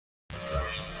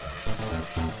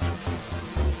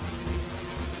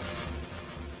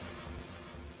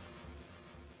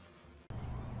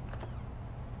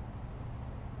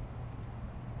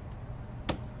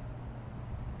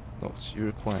docked. You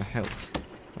require health.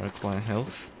 I require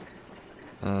health.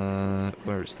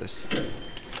 Where is this?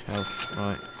 Health,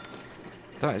 right.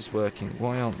 That is working.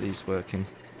 Why aren't these working?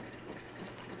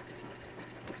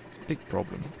 Big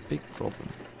problem. Big problem.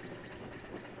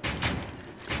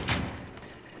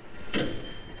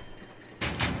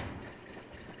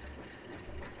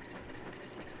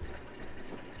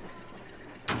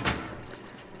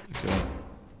 Okay.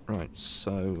 Right,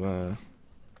 so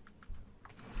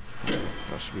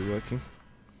that should be working.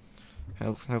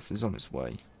 Health is on its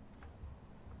way.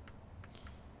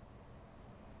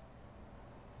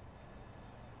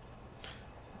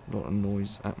 A lot of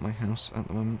noise at my house at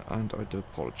the moment, and I do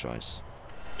apologise.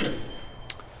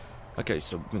 Okay,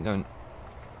 so we've been going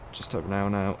just over an hour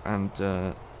now, and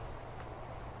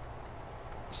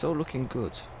it's all looking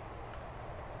good.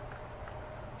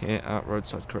 Here at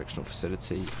Roadside Correctional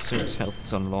Facility, as soon as health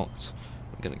is unlocked,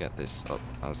 we're going to get this up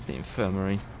as the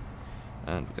infirmary,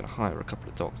 and we're going to hire a couple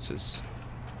of doctors,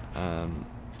 and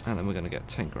then we're going to get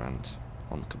 10 grand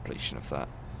on the completion of that.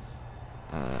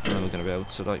 And then we're going to be able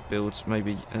to like build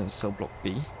maybe cell block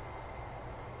B,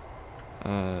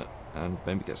 and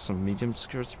maybe get some medium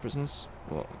security prisoners.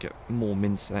 Well, get more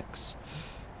min-secs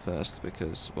first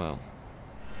because, well,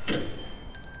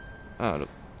 look,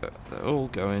 they're all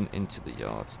going into the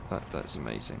yards. That's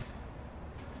amazing.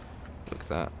 Look at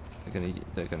that.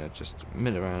 They're gonna just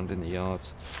mill around in the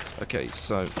yards. Okay,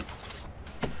 so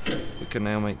we can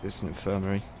now make this an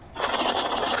infirmary.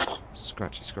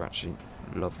 Scratchy, scratchy,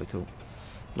 lovely, cool.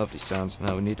 Lovely sound.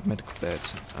 Now we need a medical bed.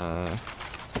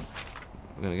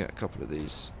 We're going to get a couple of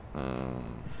these.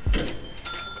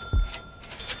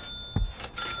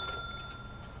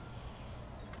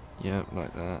 Yeah,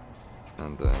 like that.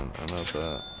 And then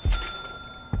another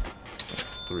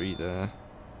 3 there.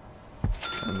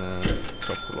 And then a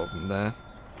couple of them there.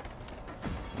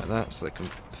 Like that, so they can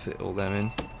fit all them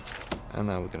in. And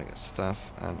now we're going to get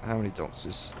staff. And how many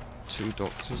doctors? 2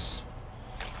 doctors.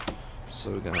 So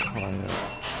we're going to hire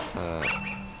a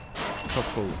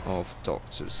couple of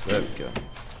doctors. There we go.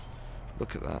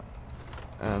 Look at that.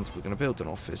 And we're going to build an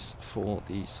office for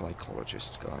the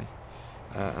psychologist guy.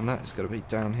 And that is going to be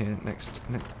down here next to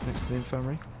the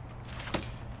infirmary.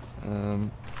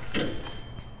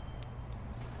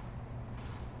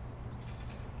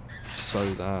 So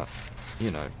that, you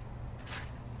know,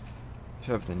 if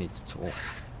ever they need to talk.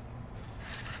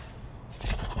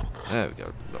 There we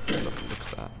go. Look at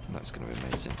that. That's going to be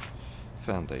amazing.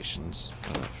 Foundations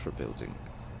for a building.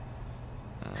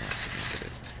 Get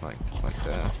it like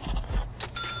there.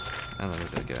 And then we're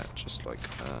going to get just like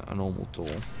a normal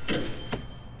door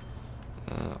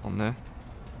on there.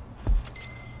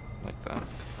 Like that.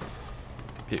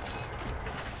 Beautiful.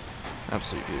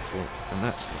 Absolutely beautiful. And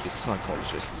that's going to be the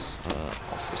psychologist's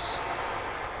office.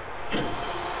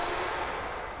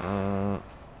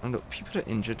 And look, people are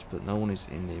injured, but no one is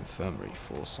in the infirmary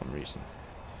for some reason.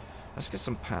 Let's get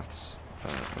some paths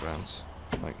around.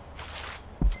 Like,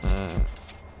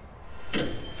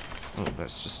 oh,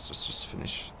 let's just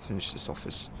finish this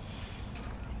office.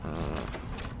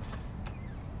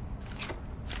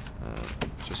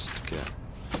 Just get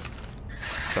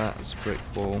that as a brick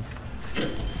wall,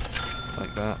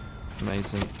 like that.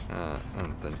 Amazing.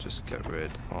 And then just get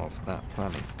rid of that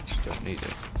planning because you don't need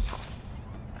it.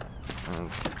 And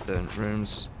then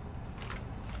rooms.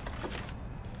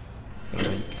 Gonna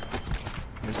make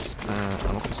this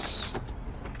an office.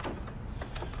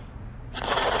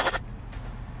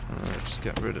 Just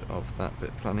get rid of that bit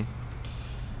of planning.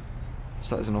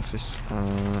 So that is an office.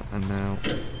 And now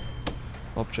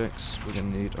objects. We're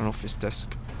gonna need an office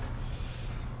desk.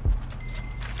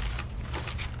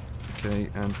 Okay,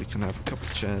 and we can have a couple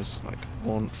of chairs, like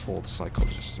one for the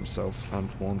psychologist himself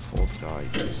and one for the guy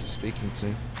he's speaking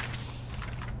to.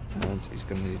 And he's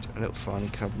going to need a little filing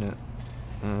cabinet.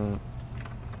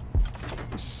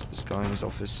 This guy in his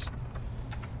office.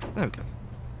 There we go.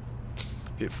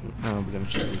 Beautiful. Now we're going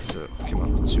to just need to hook him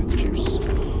up to the juice. So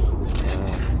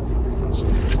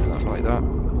we're going to do that like that.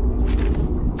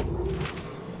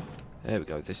 There we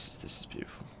go. This is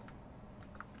beautiful.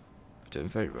 We're doing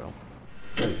very well.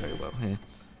 Very well here.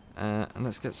 And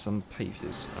let's get some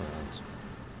pavers around.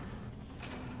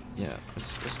 Yeah,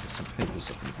 let's get some pavers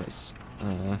up in place.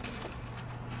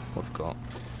 What I've got?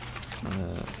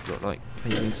 I've got like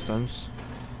paving stones.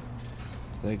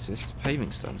 Do they exist?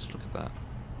 Paving stones, look at that.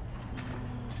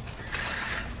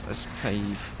 Let's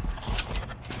pave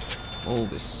all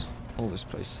this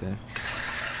place here.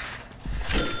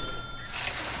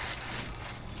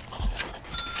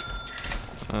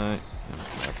 Alright, and we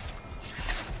can have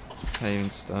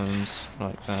paving stones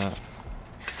like that.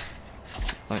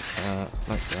 Like that,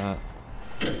 like that.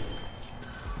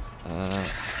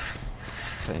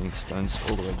 Paving stones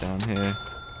all the way down here.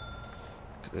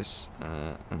 Look at this,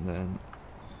 and then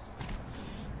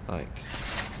like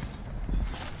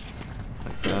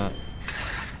that,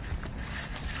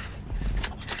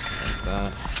 like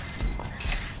that.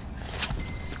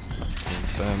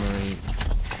 Infirmary,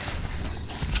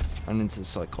 and into the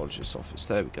psychologist's office.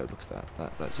 There we go. Look at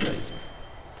that. That's amazing.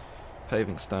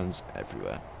 Paving stones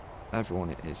everywhere.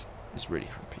 Everyone is really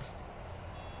happy.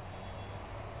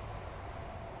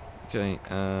 Okay.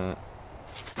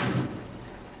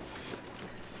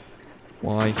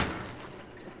 Why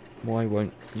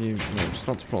won't you? No, it's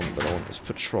not the problem that I want. It's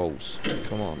patrols.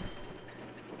 Come on.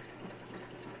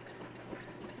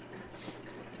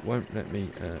 Won't let me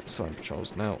assign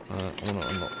patrols. Now, I want to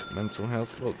unlock mental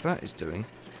health. Look, that is doing.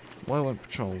 Why won't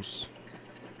patrols?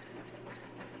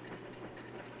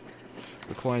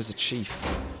 Requires a chief.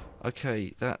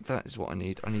 Okay, that is what I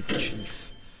need. I need the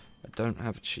chief. I don't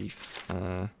have a chief.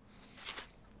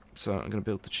 So I'm going to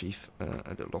build the chief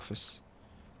a little office.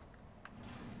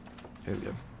 Here we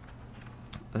go.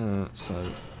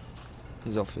 So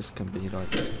his office can be like.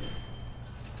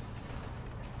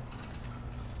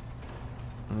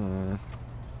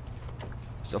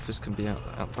 His office can be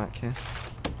out back here.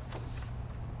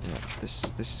 Yeah, this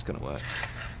is gonna work.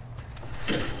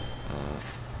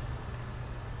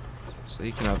 So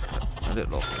he can have a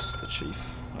little office, the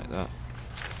chief, like that,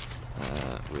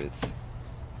 with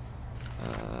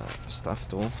a staff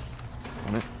door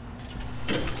on it.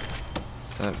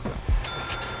 There we go.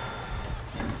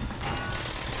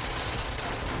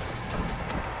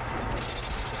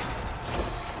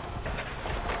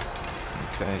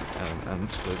 Okay, and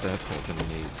we're therefore going to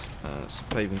need some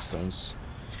paving stones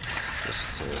just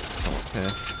to come up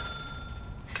here.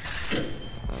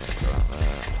 Go out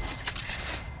there.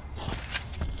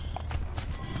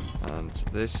 And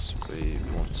this we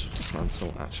want to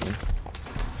dismantle actually.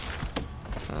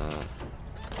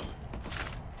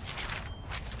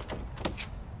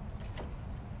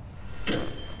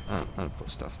 And put a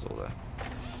staff door there.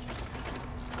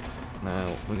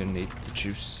 Now we're going to need the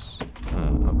juice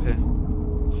up here.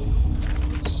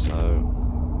 So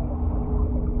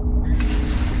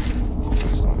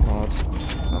that's not hard.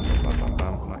 Bam, bam, bam, bam,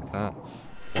 bam, like that.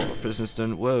 What have prisoners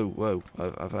done? Whoa!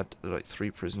 I've had like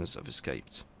 3 prisoners have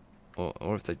escaped, or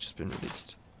have they just been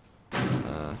released?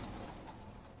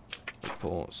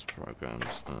 Reports,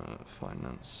 programs,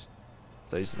 finance.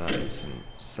 Days of that incident,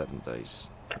 7 days.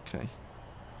 Okay.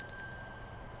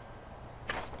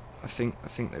 I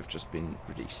think they've just been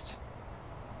released.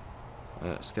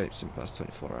 Escapes in past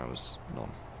 24 hours,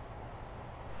 none.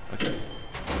 Okay.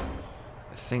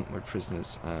 I think my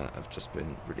prisoners have just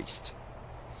been released.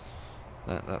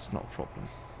 That's not a problem.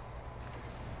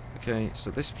 Okay,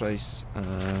 so this place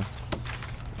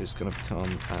is going to become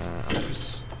an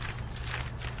office.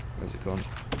 Where's it gone?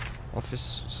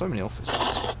 Office. So many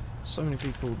offices. So many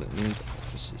people that need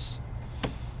offices.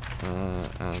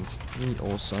 And he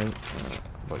also,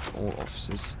 like all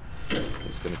offices,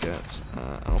 is going to get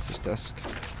an office desk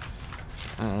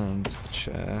and a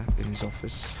chair in his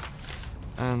office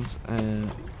and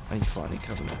a filing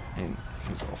cabinet in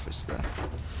his office there.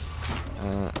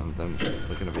 And then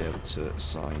we're going to be able to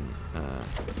assign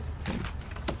him.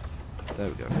 There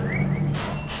we go.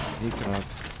 He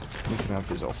can have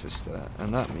his office there,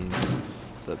 and that means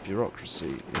that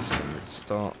bureaucracy is going to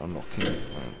start unlocking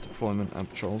deployment and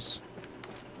patrols.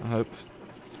 I hope.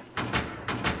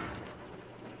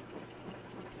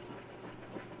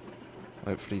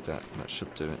 Hopefully that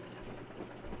should do it.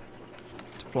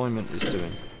 Deployment is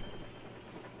doing.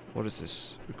 What does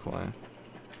this require?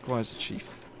 Requires a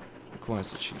chief.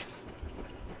 Requires a chief.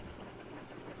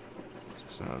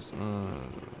 Sounds.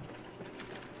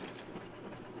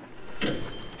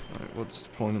 Right, what does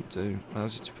deployment do?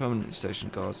 Allows you to permanently station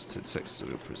guards to the sectors of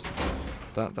your prison.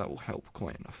 That will help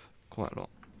quite a lot.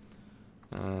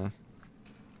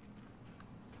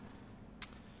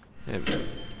 Here we go.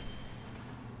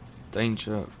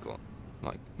 Danger, we've got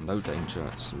like no danger,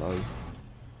 it's low.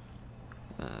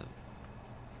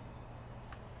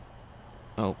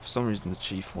 Oh, for some reason the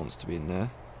chief wants to be in there.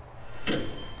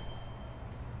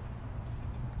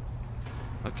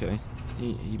 Okay,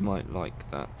 he might like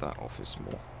that office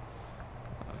more.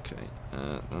 Okay,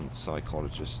 and the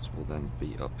psychologist will then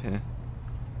be up here.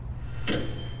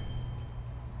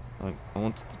 I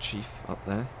wanted the chief up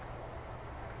there.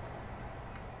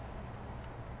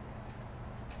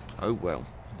 Oh well,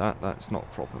 that's not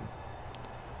a problem.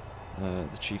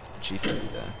 The chief will be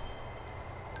there.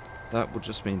 That would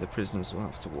just mean the prisoners will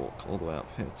have to walk all the way up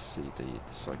here to see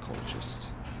the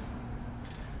psychologist.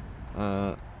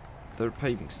 There are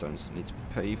paving stones that need to be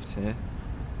paved here.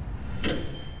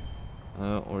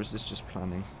 Or is this just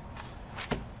planning?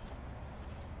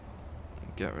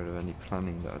 Get rid of any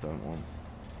planning that I don't want.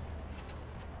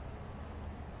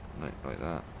 Like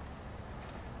that.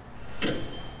 There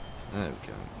we go. Look at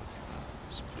that.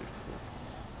 It's beautiful.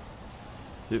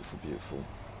 Beautiful, beautiful.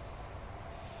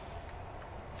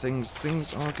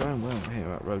 Things are going well here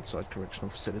at Roadside Correctional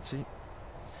Facility.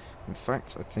 In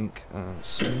fact, I think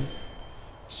soon,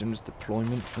 as soon as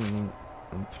deployment and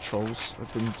patrols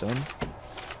have been done,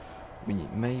 we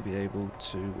may be able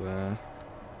to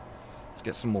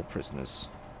get some more prisoners.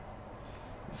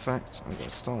 In fact, I'm going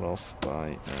to start off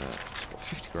by just got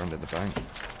 50 grand in the bank.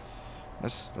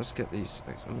 Let's get these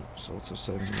sort of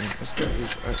saving. Let's get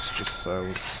these extra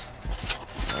cells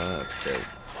built.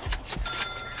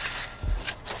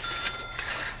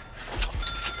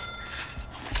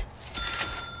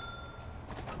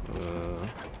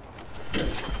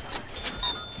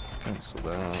 Cancel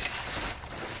that.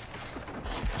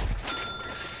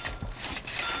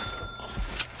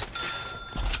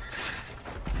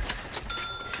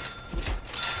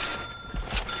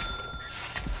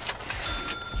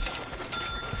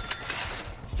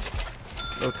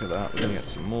 Look at that, we're going to get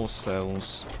some more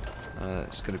cells.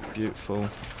 It's going to be beautiful.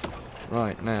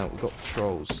 Right, now we've got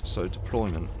patrols, so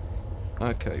deployment.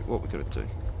 Okay, what we're going to do?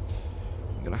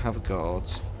 We're going to have a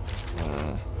guard.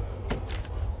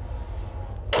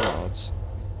 Guards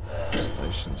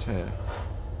stations here.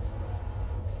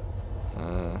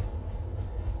 Right,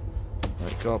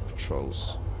 guard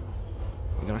patrols.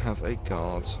 We're going to have a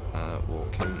guard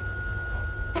walking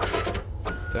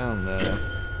down there,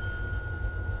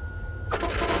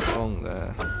 along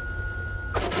there,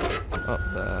 up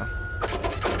there,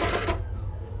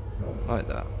 like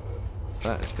that.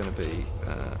 That is going to be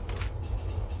a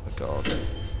guard.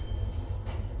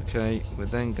 Okay, we're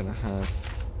then going to have,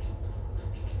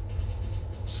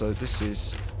 so this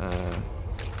is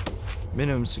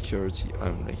minimum security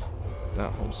only,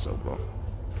 that whole cell block.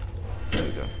 There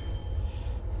we go.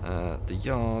 The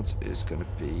yard is going to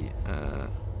be a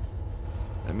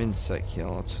MinSec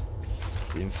yard.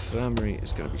 The infirmary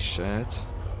is going to be shared.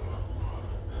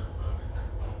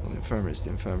 Well, the infirmary is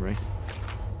the infirmary.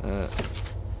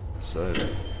 So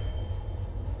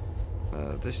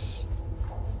this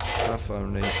staff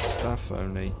only, staff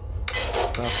only,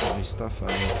 staff only, staff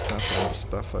only, staff only,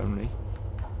 staff only,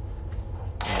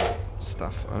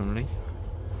 staff only.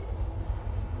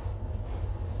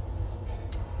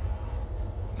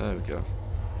 There we go.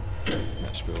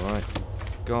 That should be alright.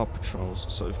 Guard patrols.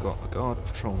 So we've got a guard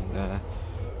patrolling there.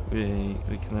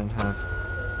 We can then have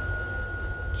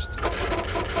just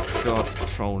guard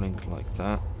patrolling like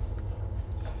that.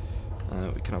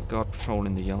 We can have guard patrol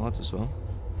in the yard as well.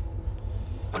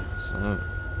 So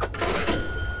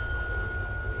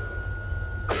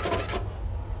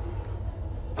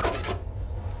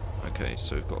okay,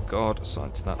 so we've got a guard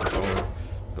assigned to that patrol room.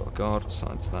 We've got a guard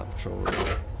assigned to that patrol room.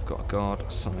 We've got a guard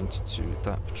assigned to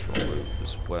that patrol room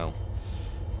as well.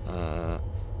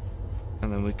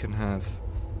 And then we can have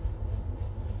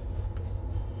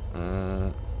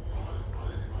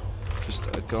just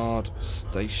a guard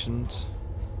stationed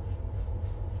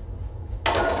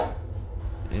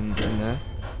in there.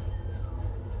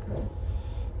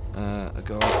 A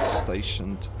guard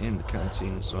stationed in the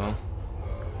canteen as well.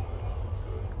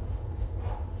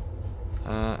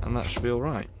 And that should be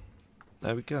alright.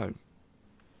 There we go.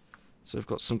 So we've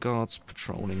got some guards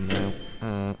patrolling now.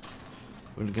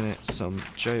 We're going to get some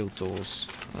jail doors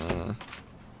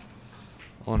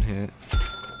on here.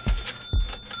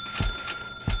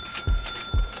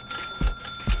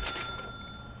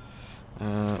 We're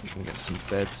going to get some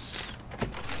beds.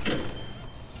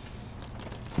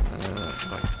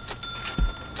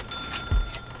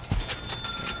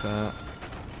 Like that.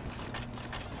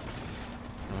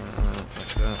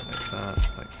 Like that, like that,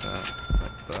 like that,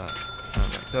 like that, and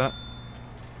like that.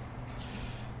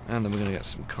 And then we're going to get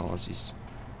some carsies.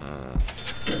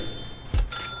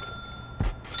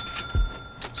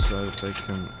 So they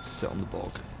can sit on the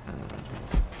bog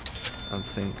and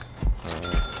think,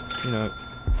 you know,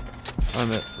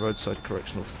 I'm at Roadside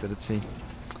Correctional Facility.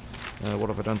 What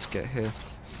have I done to get here?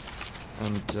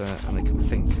 And they can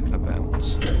think about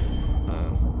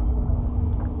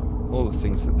all the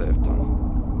things that they've done.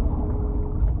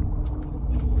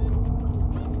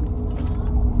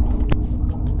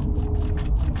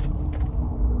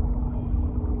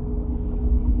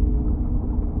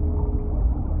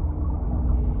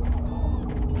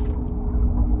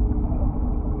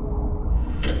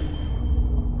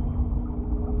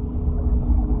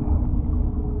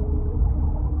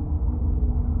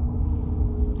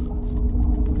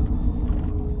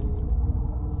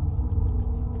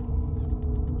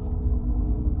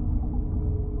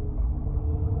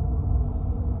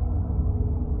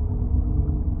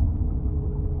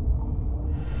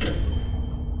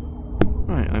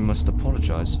 must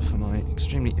apologise for my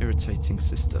extremely irritating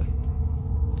sister.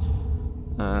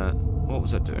 What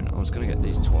was I doing? I was going to get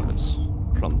these toilets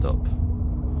plumbed up.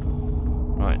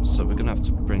 Right, so we're going to have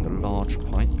to bring a large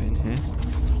pipe in here.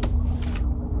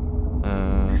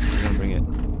 We're going to bring it...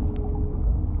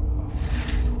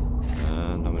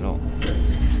 no, we're not.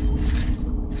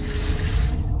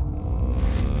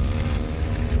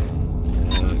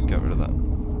 Get rid of that.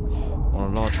 On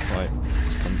a large pipe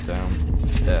to come down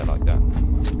there like that.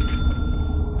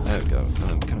 There we go. And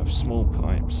then we can have small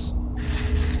pipes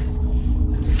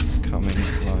coming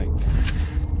like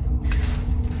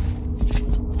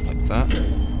that.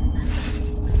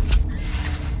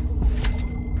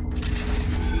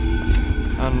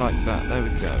 And like that. There we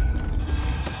go.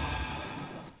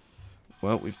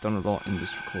 Well, we've done a lot in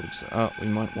this recording setup. We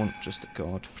might want just a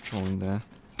guard patrolling there.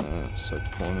 So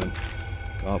deployment,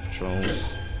 guard patrols.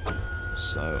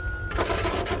 So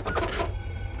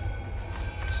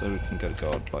we can get a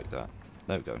guard like that.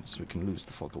 There we go. So we can lose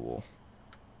the fog of war.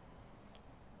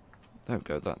 There we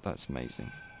go. That's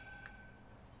amazing.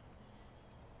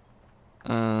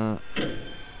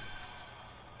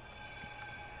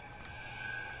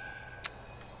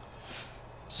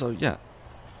 So yeah,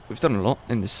 we've done a lot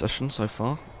in this session so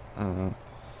far.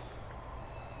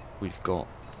 We've got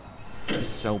this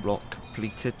cell block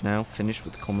completed now, finished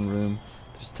with the common room,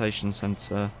 the visitation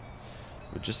centre.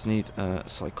 We just need a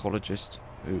psychologist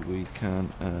who we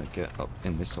can get up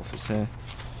in this office here.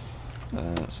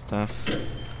 Staff,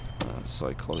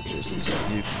 psychologist,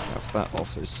 you can have that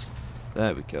office.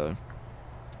 There we go.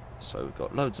 So we've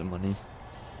got loads of money.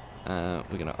 We're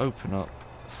going to open up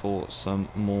for some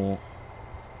more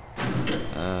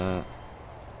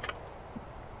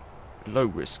low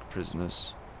risk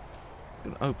prisoners.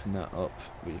 We're going to open that up.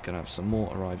 We're going to have some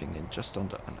more arriving in just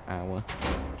under an hour.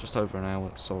 Just over an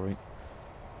hour, sorry.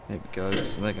 There we go.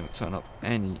 So they're going to turn up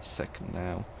any second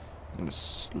now. I'm going to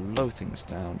slow things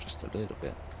down just a little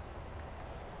bit.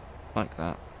 Like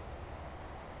that.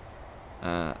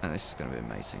 And this is going to be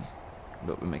amazing.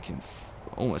 Look, we're making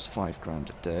almost $5 grand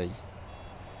a day.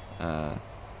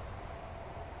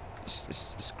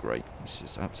 It's great. It's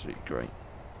just absolutely great.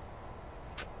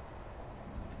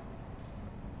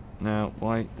 Now,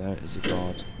 why there is a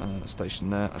guard station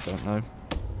there, I don't know.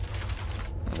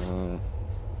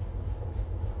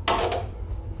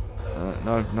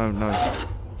 No.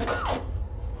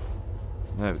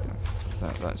 There we go.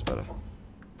 That's better.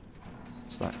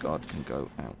 So that guard can go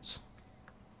out.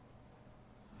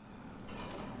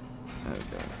 There we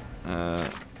go. We're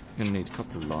going to need a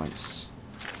couple of lights.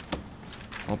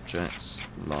 Objects,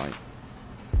 light.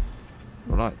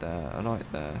 A light there, a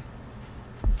light there.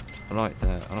 A light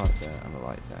there, a light there, and a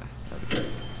light there. There we go.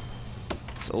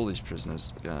 So all these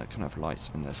prisoners can have lights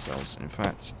in their cells. In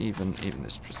fact, even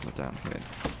this prisoner down here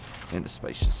in the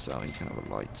spacious cell, he can have a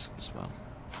light as well.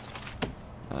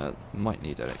 Might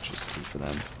need electricity for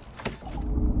them.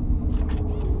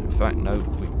 In fact, no,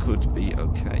 we could be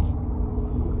okay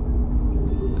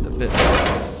with a bit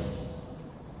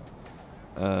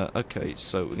of... okay,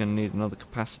 so we're going to need another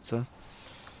capacitor.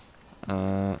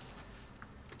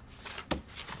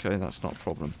 Okay, that's not a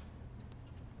problem.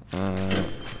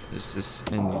 Is this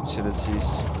in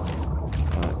utilities?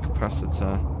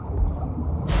 Capacitor.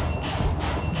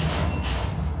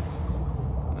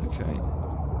 Okay.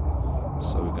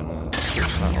 So we're gonna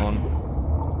switch that on.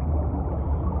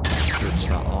 Switch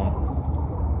that on.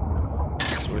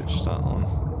 Switch that on.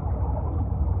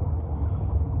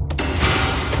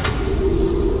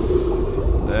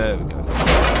 There we go.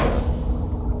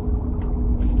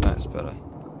 That's better.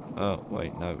 Oh,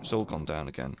 wait, no, it's all gone down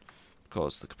again.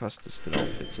 Because the capacitor's still not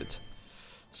fitted.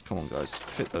 So come on, guys,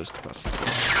 fit those capacitors.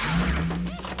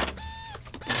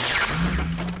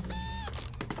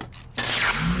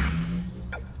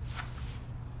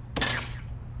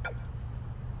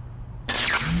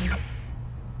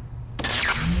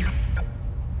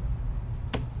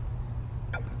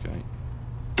 Okay.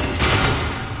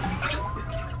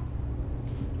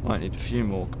 Might need a few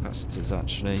more capacitors,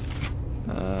 actually.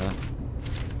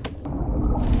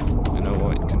 You know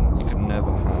what? You can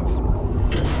never have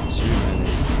too many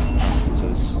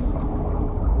capacitors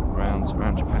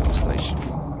around your power station.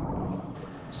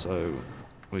 So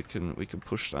we can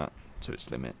push that to its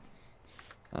limit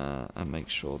and make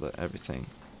sure that everything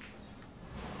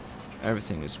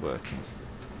is working.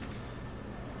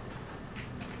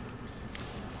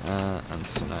 And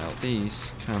so now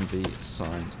these can be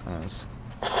assigned as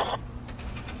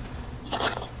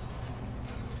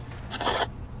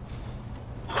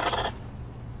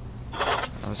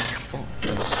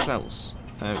cells.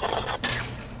 There we go.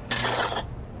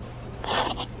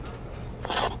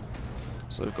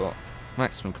 So we've got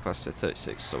Maximum capacity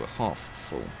 36, so we're half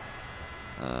full.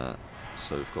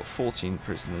 So we've got 14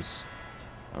 prisoners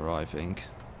arriving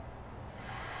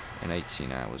in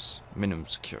 18 hours. Minimum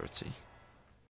security.